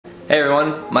Hey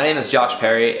everyone, my name is Josh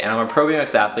Perry and I'm a Pro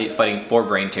BMX athlete fighting for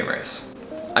brain tumors.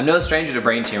 I'm no stranger to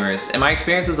brain tumors, and my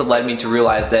experiences have led me to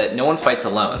realize that no one fights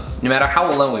alone, no matter how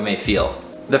alone we may feel.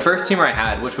 The first tumor I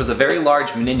had, which was a very large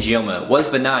meningioma, was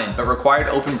benign but required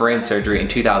open brain surgery in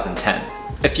 2010.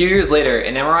 A few years later,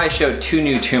 an MRI showed 2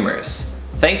 new tumors.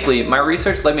 Thankfully, my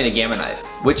research led me to Gamma Knife,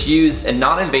 which used a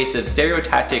non-invasive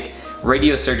stereotactic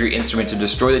radiosurgery instrument to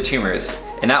destroy the tumors,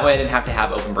 and that way I didn't have to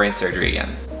have open brain surgery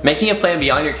again. Making a plan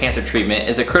beyond your cancer treatment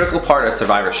is a critical part of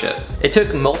survivorship. It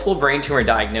took multiple brain tumor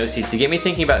diagnoses to get me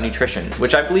thinking about nutrition,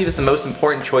 which I believe is the most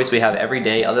important choice we have every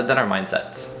day other than our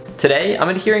mindsets. Today, I'm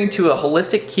adhering to a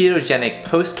holistic ketogenic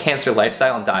post-cancer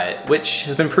lifestyle and diet, which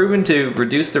has been proven to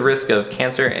reduce the risk of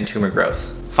cancer and tumor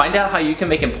growth. Find out how you can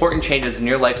make important changes in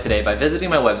your life today by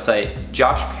visiting my website,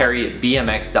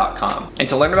 joshperrybmx.com. And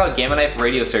to learn about Gamma Knife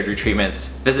radiosurgery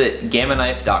treatments, visit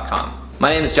gammaknife.com. My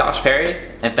name is Josh Perry,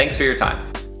 and thanks for your time.